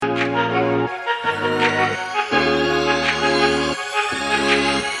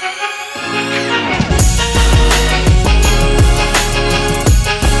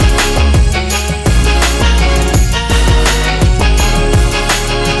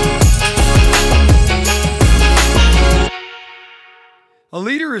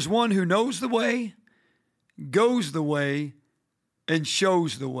leader is one who knows the way, goes the way, and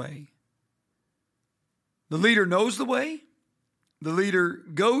shows the way. The leader knows the way, the leader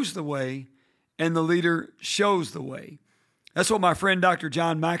goes the way, and the leader shows the way. That's what my friend Dr.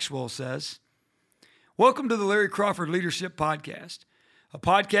 John Maxwell says. Welcome to the Larry Crawford Leadership Podcast, a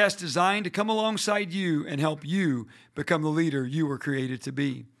podcast designed to come alongside you and help you become the leader you were created to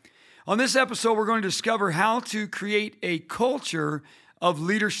be. On this episode, we're going to discover how to create a culture of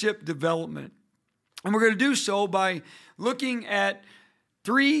leadership development. And we're going to do so by looking at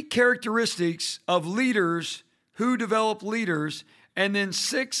 3 characteristics of leaders who develop leaders, and then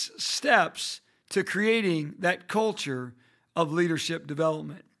 6 steps to creating that culture of leadership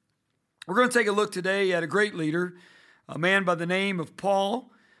development. We're going to take a look today at a great leader, a man by the name of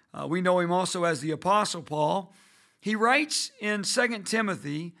Paul. We know him also as the Apostle Paul. He writes in 2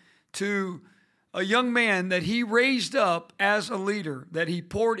 Timothy to a young man that he raised up as a leader, that he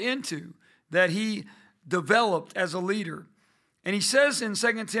poured into, that he developed as a leader. And he says in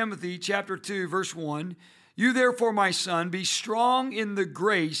 2 Timothy chapter 2, verse 1, "You therefore, my son, be strong in the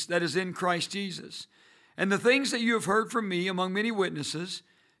grace that is in Christ Jesus. And the things that you have heard from me among many witnesses,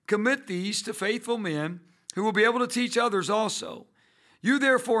 commit these to faithful men who will be able to teach others also. You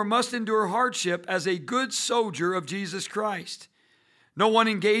therefore must endure hardship as a good soldier of Jesus Christ. No one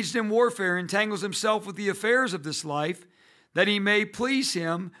engaged in warfare entangles himself with the affairs of this life, that he may please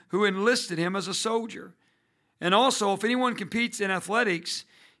him who enlisted him as a soldier. And also, if anyone competes in athletics,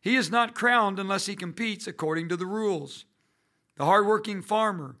 he is not crowned unless he competes according to the rules. The hardworking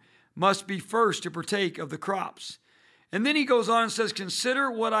farmer must be first to partake of the crops." And then he goes on and says,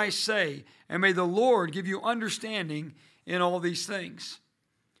 "Consider what I say, and may the Lord give you understanding in all these things."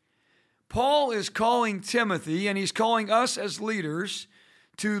 Paul is calling Timothy, and he's calling us as leaders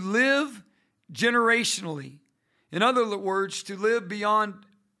to live generationally. In other words, to live beyond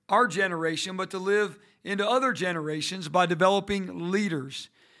our generation, but to live into other generations by developing leaders,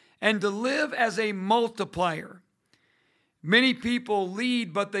 and to live as a multiplier. Many people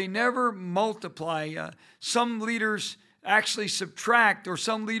lead, but they never multiply. Some leaders actually subtract, or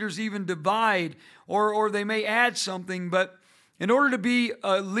some leaders even divide, or they may add something. But in order to be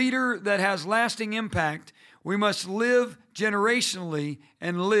a leader that has lasting impact, we must live generationally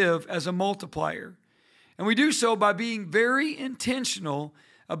and live as a multiplier. And we do so by being very intentional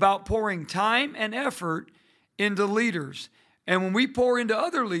about pouring time and effort into leaders. And when we pour into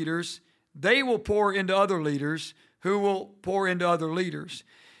other leaders, they will pour into other leaders who will pour into other leaders.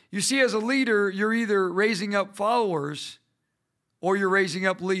 You see, as a leader, you're either raising up followers or you're raising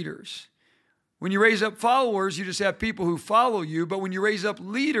up leaders. When you raise up followers, you just have people who follow you. But when you raise up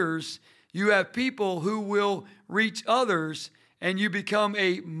leaders, you have people who will reach others, and you become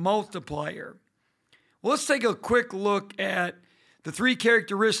a multiplier. Well, let's take a quick look at the 3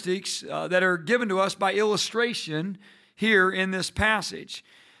 characteristics that are given to us by illustration here in this passage.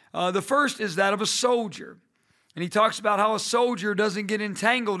 The first is that of a soldier. And he talks about how a soldier doesn't get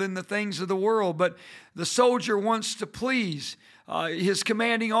entangled in the things of the world, but the soldier wants to please his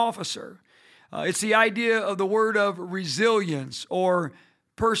commanding officer. It's the idea of the word of resilience or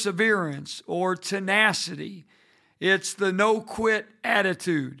perseverance or tenacity. It's the no-quit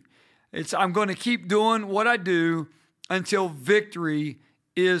attitude. It's I'm going to keep doing what I do until victory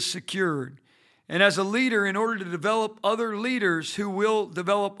is secured. And as a leader, in order to develop other leaders who will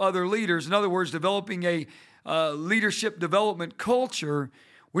develop other leaders, in other words, developing a leadership development culture,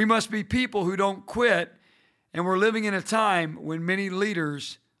 we must be people who don't quit. And we're living in a time when many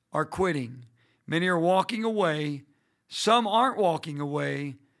leaders are quitting. Many are walking away. Some aren't walking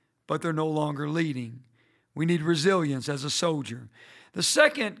away, but they're no longer leading. We need resilience as a soldier. The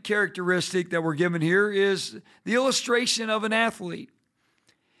second characteristic that we're given here is the illustration of an athlete.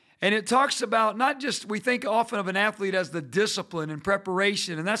 And it talks about not just, we think often of an athlete as the discipline and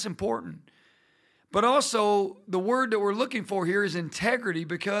preparation, and that's important. But also, the word that we're looking for here is integrity,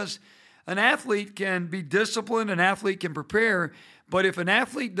 because an athlete can be disciplined, an athlete can prepare, but if an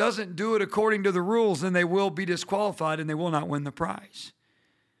athlete doesn't do it according to the rules, then they will be disqualified and they will not win the prize.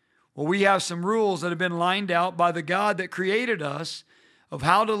 Well, we have some rules that have been lined out by the God that created us of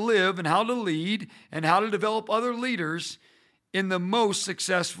how to live and how to lead and how to develop other leaders in the most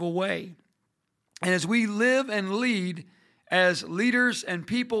successful way. And as we live and lead as leaders and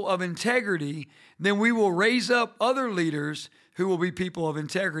people of integrity, then we will raise up other leaders who will be people of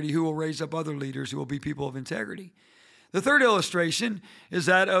integrity, who will raise up other leaders who will be people of integrity. The third illustration is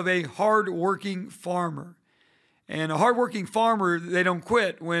that of a hard-working farmer. And a hardworking farmer, they don't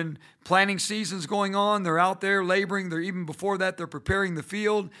quit. When planting season's going on, they're out there laboring. They're even before that, they're preparing the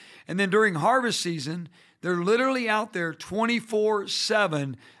field. And then during harvest season, they're literally out there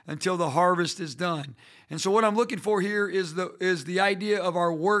 24/7 until the harvest is done. And so what I'm looking for here is the idea of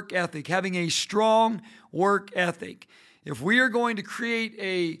our work ethic, having a strong work ethic. If we are going to create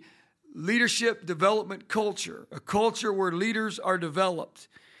a leadership development culture, a culture where leaders are developed,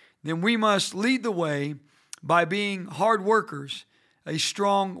 then we must lead the way by being hard workers, a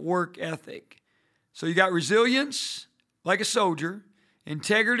strong work ethic. So you got resilience, like a soldier,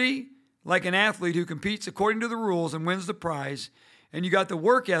 integrity, like an athlete who competes according to the rules and wins the prize, and you got the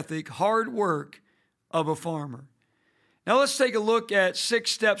work ethic, hard work of a farmer. Now let's take a look at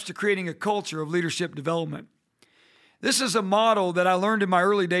 6 steps to creating a culture of leadership development. This is a model that I learned in my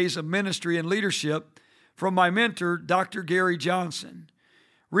early days of ministry and leadership from my mentor, Dr. Gary Johnson.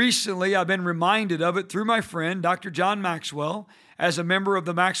 Recently, I've been reminded of it through my friend, Dr. John Maxwell, as a member of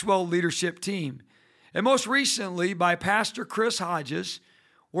the Maxwell leadership team. And most recently by Pastor Chris Hodges,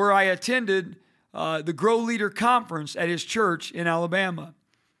 where I attended the Grow Leader Conference at his church in Alabama.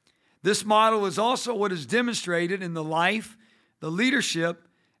 This model is also what is demonstrated in the life, the leadership,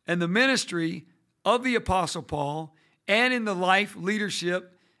 and the ministry of the Apostle Paul, and in the life,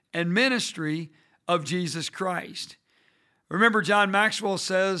 leadership, and ministry of Jesus Christ. Remember, John Maxwell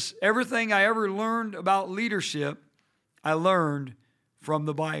says, everything I ever learned about leadership, I learned from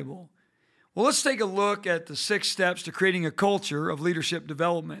the Bible. Well, let's take a look at the 6 steps to creating a culture of leadership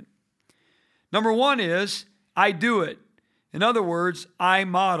development. Number 1 is, I do it. In other words, I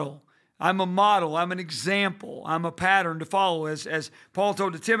model. I'm a model. I'm an example. I'm a pattern to follow. As Paul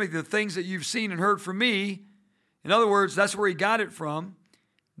told to Timothy, the things that you've seen and heard from me, in other words, that's where he got it from,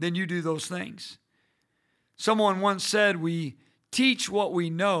 then you do those things. Someone once said, we teach what we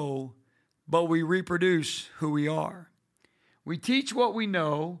know, but we reproduce who we are. We teach what we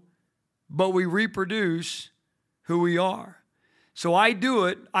know, but we reproduce who we are. So I do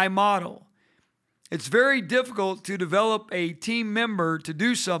it, I model. It's very difficult to develop a team member to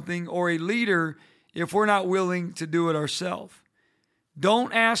do something or a leader if we're not willing to do it ourselves.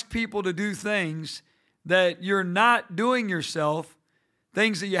 Don't ask people to do things that you're not doing yourself,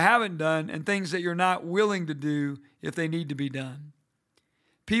 things that you haven't done, and things that you're not willing to do if they need to be done.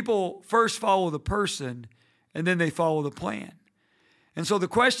 People first follow the person, and then they follow the plan. And so the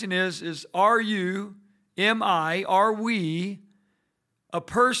question is are you, are we a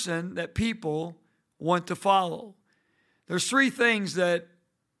person that people want to follow? There's 3 things that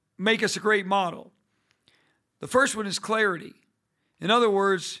make us a great model. The first one is clarity. In other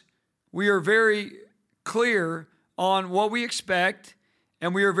words, we are very clear on what we expect,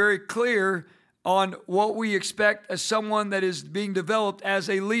 and we are very clear on what we expect as someone that is being developed as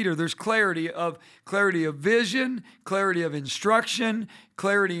a leader. There's clarity of vision, clarity of instruction,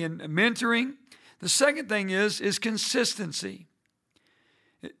 clarity in mentoring. The second thing is consistency.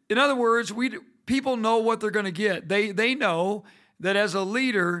 In other words, people know what they're going to get. They know that as a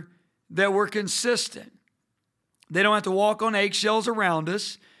leader that we're consistent. They don't have to walk on eggshells around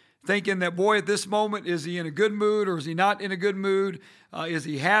us, thinking that, boy, at this moment, is he in a good mood or is he not in a good mood? Is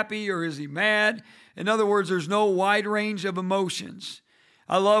he happy or is he mad? In other words, there's no wide range of emotions.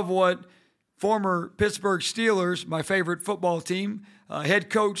 I love what former Pittsburgh Steelers, my favorite football team, head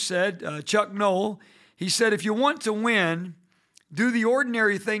coach said, Chuck Noll. He said, if you want to win, do the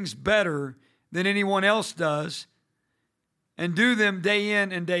ordinary things better than anyone else does and do them day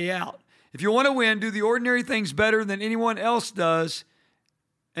in and day out. If you want to win, do the ordinary things better than anyone else does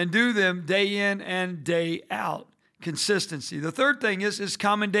and do them day in and day out. Consistency. The third thing is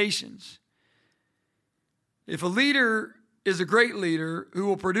commendations. If a leader is a great leader who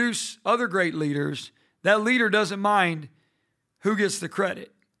will produce other great leaders, that leader doesn't mind who gets the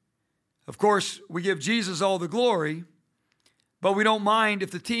credit. Of course, we give Jesus all the glory, but we don't mind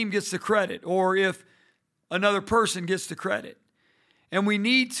if the team gets the credit or if another person gets the credit. And we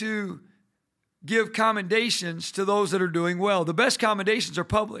need to give commendations to those that are doing well. The best commendations are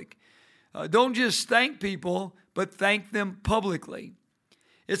public. Don't just thank people, but thank them publicly.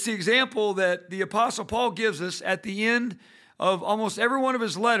 It's the example that the Apostle Paul gives us at the end of almost every one of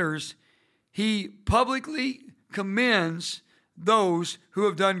his letters. He publicly commends those who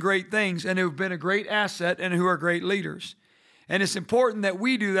have done great things and who have been a great asset and who are great leaders. And it's important that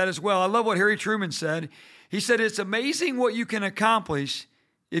we do that as well. I love what Harry Truman said. He said, it's amazing what you can accomplish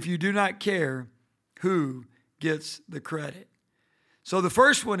if you do not care who gets the credit. So the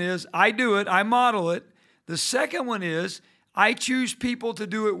first one is, I do it, I model it. The second one is, I choose people to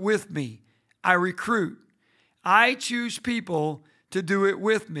do it with me. I recruit. I choose people to do it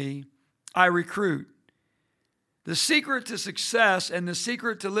with me. I recruit. The secret to success and the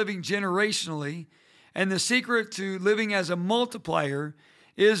secret to living generationally and the secret to living as a multiplier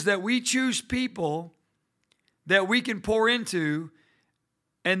is that we choose people that we can pour into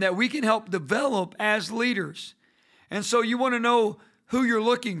and that we can help develop as leaders. And so you want to know who you're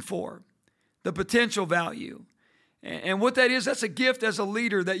looking for, the potential value. And what that is, that's a gift as a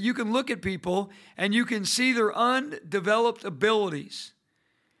leader, that you can look at people and you can see their undeveloped abilities.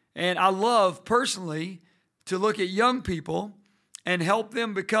 And I love personally to look at young people and help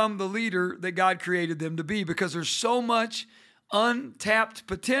them become the leader that God created them to be, because there's so much untapped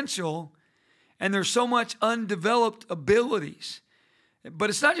potential and there's so much undeveloped abilities.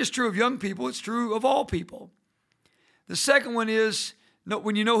 But it's not just true of young people, it's true of all people. The second one is,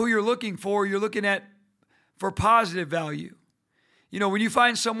 when you know who you're looking for, you're looking at for positive value. When you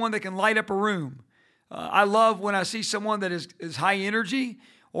find someone that can light up a room. I love when I see someone that is high energy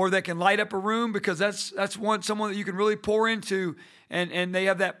or that can light up a room, because that's someone that you can really pour into, and they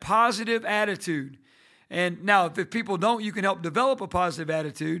have that positive attitude. And now, if people don't, you can help develop a positive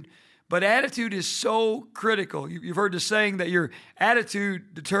attitude. But attitude is so critical. You've heard the saying that your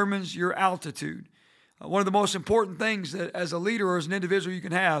attitude determines your altitude. One of the most important things that as a leader or as an individual you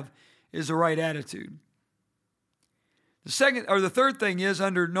can have is the right attitude. The third thing is,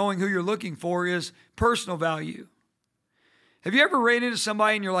 under knowing who you're looking for, is personal value. Have you ever ran into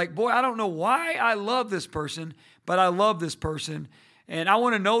somebody and you're like, boy, I don't know why I love this person, but I love this person and I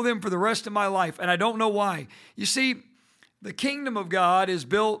want to know them for the rest of my life, and I don't know why. You see, the kingdom of God is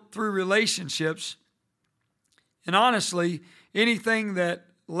built through relationships. And honestly, anything that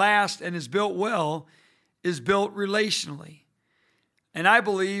lasts and is built well is built relationally. And I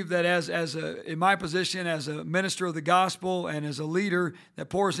believe that in my position as a minister of the gospel and as a leader that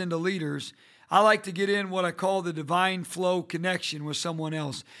pours into leaders, I like to get in what I call the divine flow connection with someone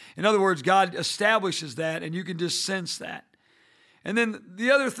else. In other words, God establishes that and you can just sense that. And then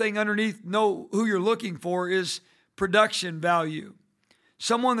the other thing underneath know who you're looking for is production value.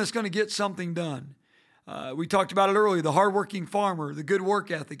 Someone that's going to get something done. We talked about it earlier, the hardworking farmer, the good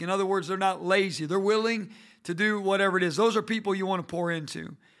work ethic. In other words, they're not lazy. They're willing to do whatever it is. Those are people you want to pour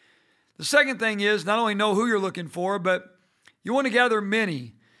into. The second thing is not only know who you're looking for, but you want to gather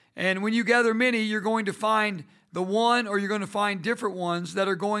many. And when you gather many, you're going to find the one, or you're going to find different ones that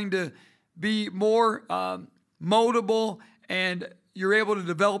are going to be more moldable, and you're able to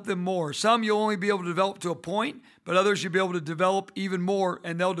develop them more. Some you'll only be able to develop to a point, but others you'll be able to develop even more,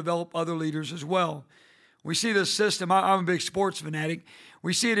 and they'll develop other leaders as well. We see this system. I'm a big sports fanatic.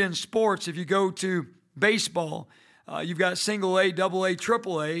 We see it in sports. If you go to baseball, you've got single A, double A,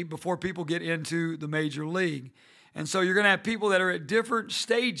 triple A before people get into the major league. And so you're going to have people that are at different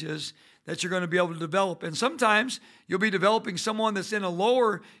stages that you're going to be able to develop. And sometimes you'll be developing someone that's in a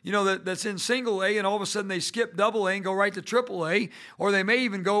lower, that's in single A, and all of a sudden they skip double A and go right to triple A, or they may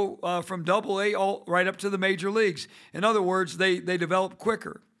even go from double A all right up to the major leagues. In other words, they develop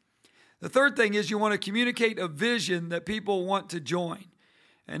quicker. The third thing is you want to communicate a vision that people want to join.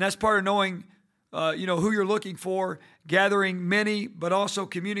 And that's part of knowing, who you're looking for, gathering many, but also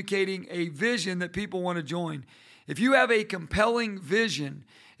communicating a vision that people want to join. If you have a compelling vision,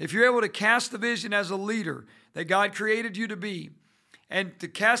 if you're able to cast the vision as a leader that God created you to be, and to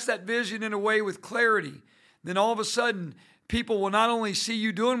cast that vision in a way with clarity, then all of a sudden people will not only see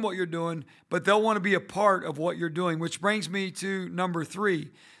you doing what you're doing, but they'll want to be a part of what you're doing, which brings me to number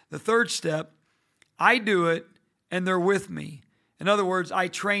 3. The third step, I do it and they're with me. In other words, I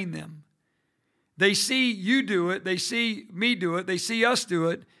train them. They see you do it, they see me do it, they see us do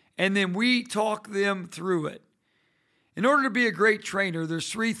it, and then we talk them through it. In order to be a great trainer,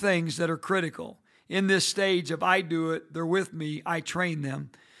 there's 3 things that are critical in this stage of I do it, they're with me, I train them.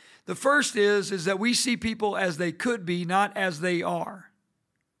 The first is that we see people as they could be, not as they are.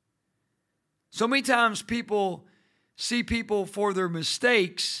 So many times people see people for their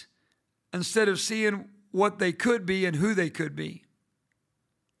mistakes instead of seeing what they could be and who they could be.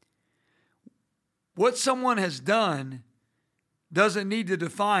 What someone has done doesn't need to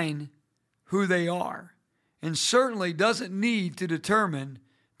define who they are, and certainly doesn't need to determine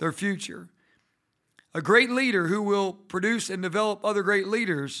their future. A great leader who will produce and develop other great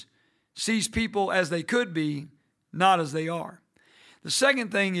leaders sees people as they could be, not as they are. The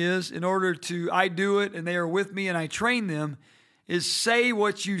second thing is, in order to I do it and they are with me and I train them, is say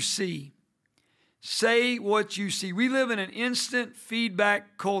what you see. Say what you see. We live in an instant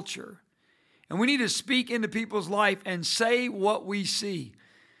feedback culture, and we need to speak into people's life and say what we see.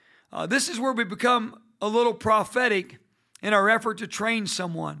 This is where we become a little prophetic in our effort to train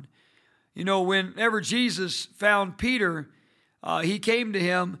someone. Whenever Jesus found Peter, he came to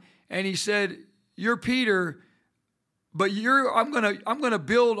him and he said, "You're Peter, but I'm gonna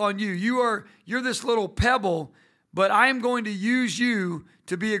build on you. You're this little pebble, but I am going to use you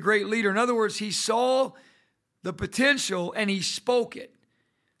to be a great leader. In other words, he saw the potential and he spoke it.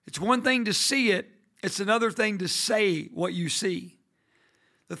 It's one thing to see it, it's another thing to say what you see.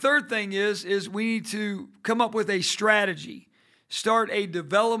 The third thing is we need to come up with a strategy, start a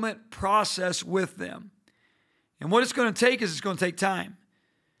development process with them. And what it's going to take is it's going to take time.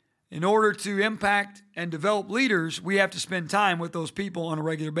 In order to impact and develop leaders, we have to spend time with those people on a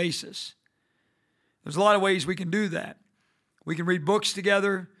regular basis. There's a lot of ways we can do that. We can read books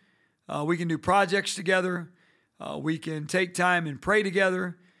together. We can do projects together. We can take time and pray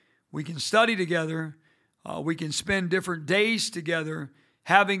together. We can study together. We can spend different days together,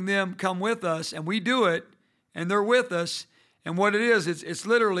 having them come with us, and we do it, and they're with us. And what it is, it's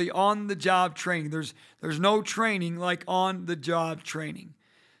literally on-the-job training. There's no training like on-the-job training.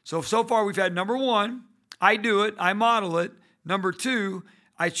 So far we've had number one, I do it, I model it. Number two,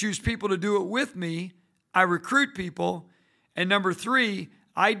 I choose people to do it with me. I recruit people. And number three,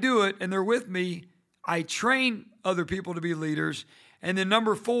 I do it and they're with me. I train other people to be leaders. And then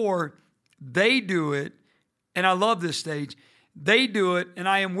number four, they do it. And I love this stage. They do it and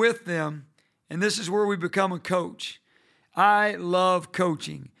I am with them. And this is where we become a coach. I love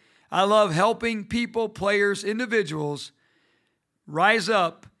coaching. I love helping people, players, individuals rise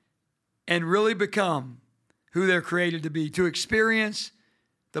up and really become who they're created to be, to experience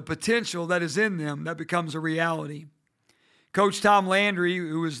the potential that is in them that becomes a reality. Coach Tom Landry,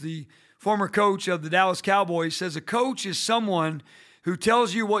 who was the former coach of the Dallas Cowboys, says a coach is someone who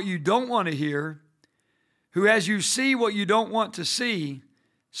tells you what you don't want to hear, who has you see what you don't want to see,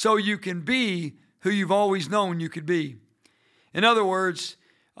 so you can be who you've always known you could be. In other words,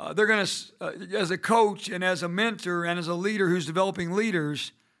 they're going to, as a coach and as a mentor and as a leader who's developing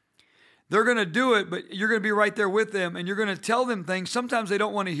leaders, they're going to do it, but you're going to be right there with them, and you're going to tell them things sometimes they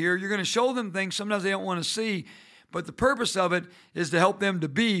don't want to hear. You're going to show them things sometimes they don't want to see, but the purpose of it is to help them to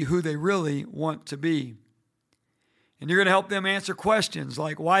be who they really want to be. And you're going to help them answer questions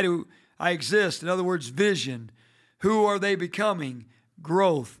like, why do I exist? In other words, vision. Who are they becoming?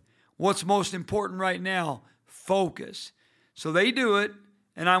 Growth. What's most important right now? Focus. So they do it,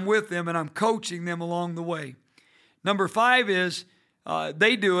 and I'm with them, and I'm coaching them along the way. Number 5 is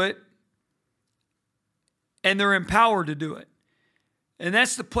they do it, and they're empowered to do it. And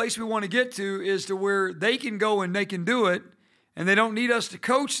that's the place we want to get to, is to where they can go and they can do it, and they don't need us to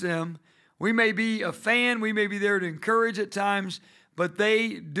coach them. We may be a fan, we may be there to encourage at times, but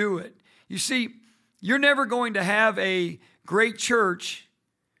they do it. You see, you're never going to have a great church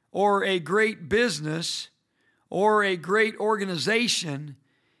or a great business or a great organization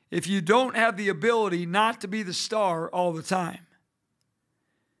if you don't have the ability not to be the star all the time.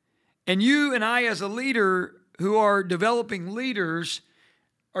 And you and I, as a leader who are developing leaders,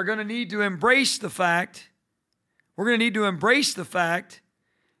 are going to need to embrace the fact, we're going to need to embrace the fact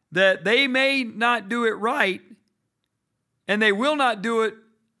that they may not do it right, and they will not do it,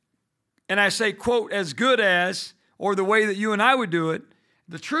 and I say, quote, as good as, or the way that you and I would do it.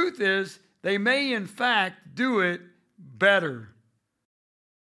 The truth is, they may in fact do it better.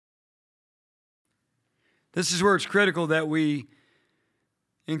 This is where it's critical that we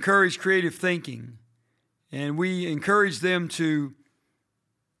encourage creative thinking, and we encourage them to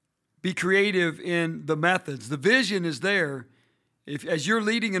be creative in the methods. The vision is there. If, as you're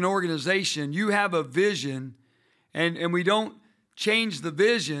leading an organization, you have a vision, and we don't change the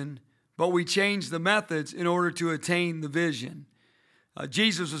vision, but we change the methods in order to attain the vision.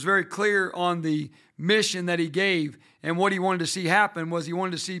 Jesus was very clear on the mission that he gave, and what he wanted to see happen was he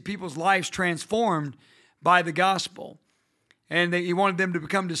wanted to see people's lives transformed by the gospel. And he wanted them to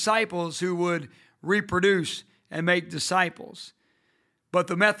become disciples who would reproduce and make disciples. But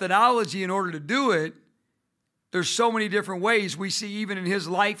the methodology in order to do it, there's so many different ways we see even in his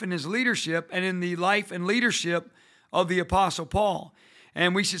life and his leadership, and in the life and leadership of the Apostle Paul.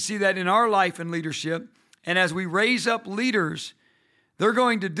 And we should see that in our life and leadership. And as we raise up leaders, they're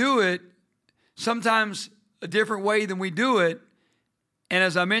going to do it sometimes a different way than we do it. And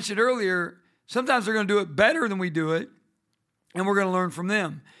as I mentioned earlier, sometimes they're going to do it better than we do it, and we're going to learn from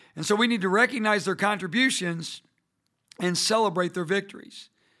them. And so we need to recognize their contributions and celebrate their victories.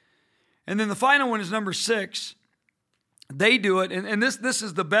 And then the final one is number 6. They do it, and this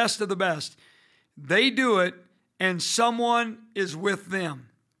is the best of the best. They do it, and someone is with them.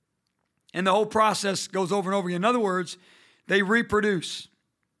 And the whole process goes over and over again. In other words, they reproduce.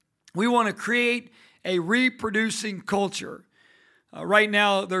 We want to create a reproducing culture. Right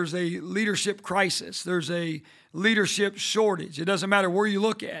now, there's a leadership crisis. There's a leadership shortage. It doesn't matter where you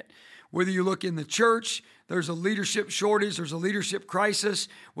look at. Whether you look in the church, there's a leadership shortage, there's a leadership crisis.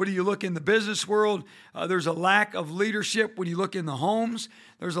 When you look in the business world, there's a lack of leadership. When you look in the homes,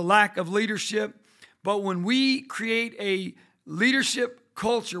 there's a lack of leadership. But when we create a leadership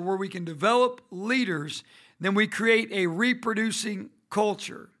culture where we can develop leaders, then we create a reproducing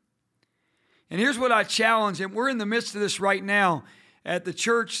culture. And here's what I challenge, and we're in the midst of this right now at the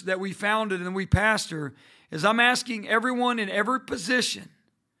church that we founded and we pastor, is I'm asking everyone in every position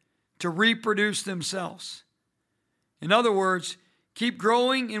to reproduce themselves. In other words, keep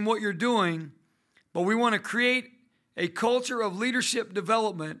growing in what you're doing, but we want to create a culture of leadership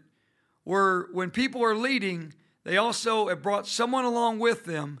development where when people are leading, they also have brought someone along with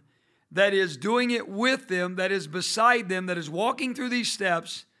them that is doing it with them, that is beside them, that is walking through these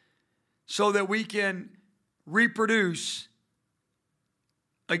steps so that we can reproduce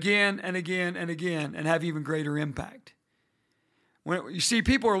again and again and again and have even greater impact. When you see,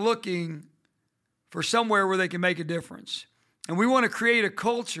 people are looking for somewhere where they can make a difference. And we want to create a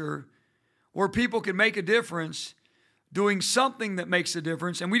culture where people can make a difference doing something that makes a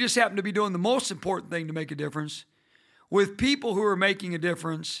difference. And we just happen to be doing the most important thing to make a difference with people who are making a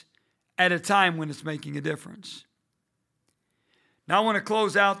difference at a time when it's making a difference. Now I want to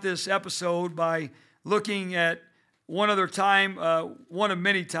close out this episode by looking at one other time, one of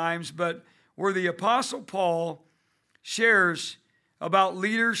many times, but where the Apostle Paul shares about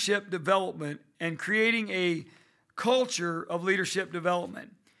leadership development and creating a culture of leadership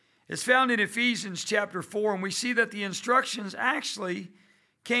development. It's found in Ephesians chapter 4, and we see that the instructions actually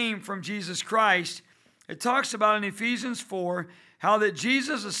came from Jesus Christ. It talks about in Ephesians 4 how that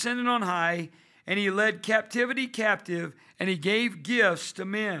Jesus ascended on high and he led captivity captive and he gave gifts to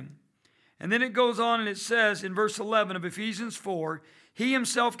men. And then it goes on and it says in verse 11 of Ephesians 4, he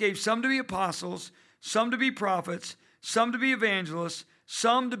himself gave some to be apostles, some to be prophets, some to be evangelists,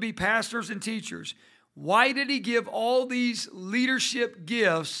 some to be pastors and teachers. Why did he give all these leadership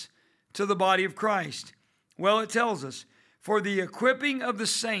gifts to the body of Christ? Well, it tells us, for the equipping of the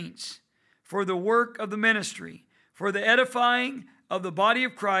saints, for the work of the ministry, for the edifying of the body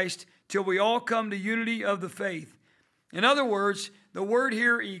of Christ, till we all come to unity of the faith. In other words, the word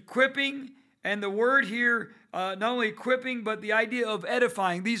here, equipping, and the word here, not only equipping, but the idea of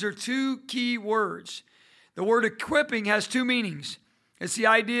edifying. These are two key words. The word equipping has two meanings. It's the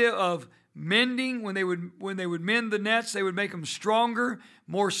idea of mending. When they would mend the nets, they would make them stronger,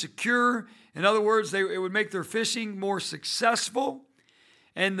 more secure. In other words, it would make their fishing more successful.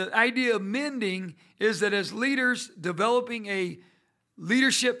 And the idea of mending is that as leaders developing a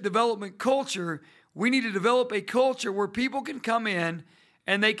leadership development culture, we need to develop a culture where people can come in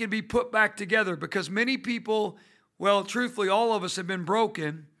and they can be put back together, because many people, well, truthfully, all of us have been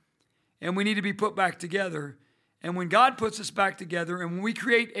broken and we need to be put back together. And when God puts us back together and when we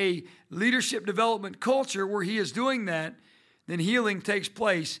create a leadership development culture where he is doing that, then healing takes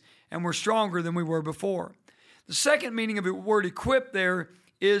place and we're stronger than we were before. The second meaning of the word equip there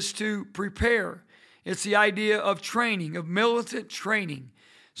is to prepare. It's the idea of training, of militant training.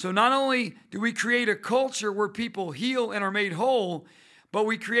 So not only do we create a culture where people heal and are made whole, but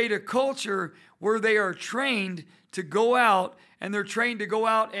we create a culture where they are trained to go out, and they're trained to go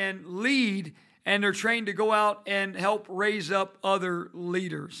out and lead, and they're trained to go out and help raise up other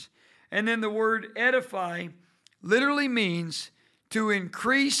leaders. And then the word edify literally means to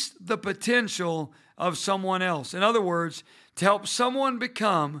increase the potential of someone else. In other words, to help someone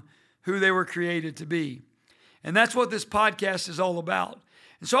become who they were created to be. And that's what this podcast is all about.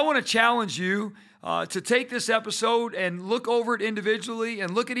 And so I want to challenge you to take this episode and look over it individually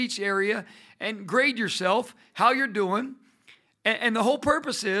and look at each area and grade yourself, how you're doing. And the whole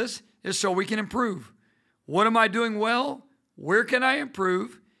purpose is so we can improve. What am I doing well? Where can I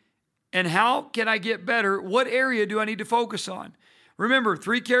improve? And how can I get better? What area do I need to focus on? Remember,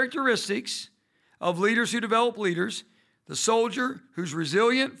 3 characteristics of leaders who develop leaders: the soldier who's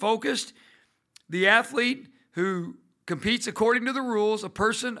resilient, focused, the athlete who competes according to the rules, a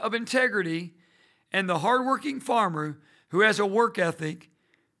person of integrity, and the hardworking farmer who has a work ethic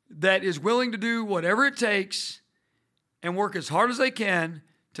that is willing to do whatever it takes and work as hard as they can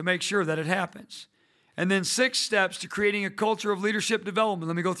to make sure that it happens. And then 6 steps to creating a culture of leadership development.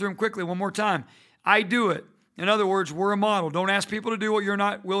 Let me go through them quickly one more time. I do it. In other words, we're a model. Don't ask people to do what you're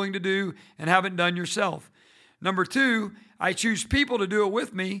not willing to do and haven't done yourself. Number 2, I choose people to do it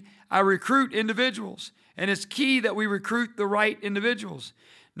with me. I recruit individuals. And it's key that we recruit the right individuals.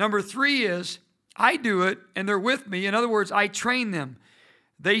 Number 3 is I do it and they're with me. In other words, I train them.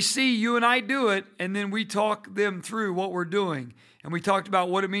 They see you and I do it, and then we talk them through what we're doing. And we talked about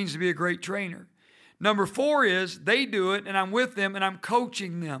what it means to be a great trainer. Number 4 is they do it and I'm with them and I'm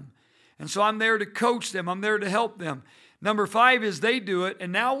coaching them. And so I'm there to coach them. I'm there to help them. Number 5 is they do it.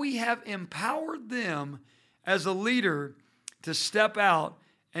 And now we have empowered them as a leader to step out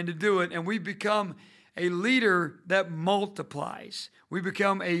and to do it. And we become a leader that multiplies. We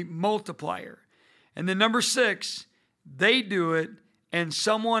become a multiplier. And then number 6, they do it and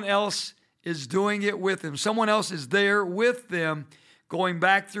someone else is doing it with them. Someone else is there with them, going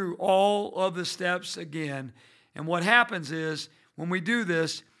back through all of the steps again. And what happens is, when we do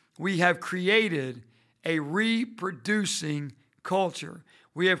this, we have created a reproducing culture.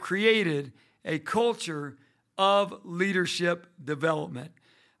 We have created a culture of leadership development.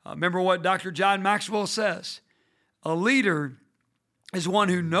 Remember what Dr. John Maxwell says. A leader is one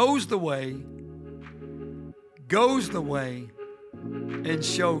who knows the way, goes the way, and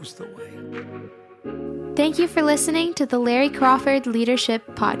shows the way. Thank you for listening to the Larry Crawford Leadership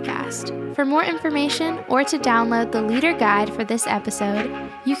Podcast. For more information or to download the leader guide for this episode,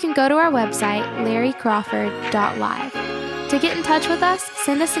 you can go to our website, larrycrawford.live. To get in touch with us,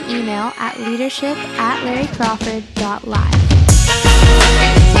 send us an email at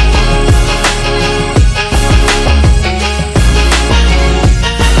leadership@larrycrawford.live.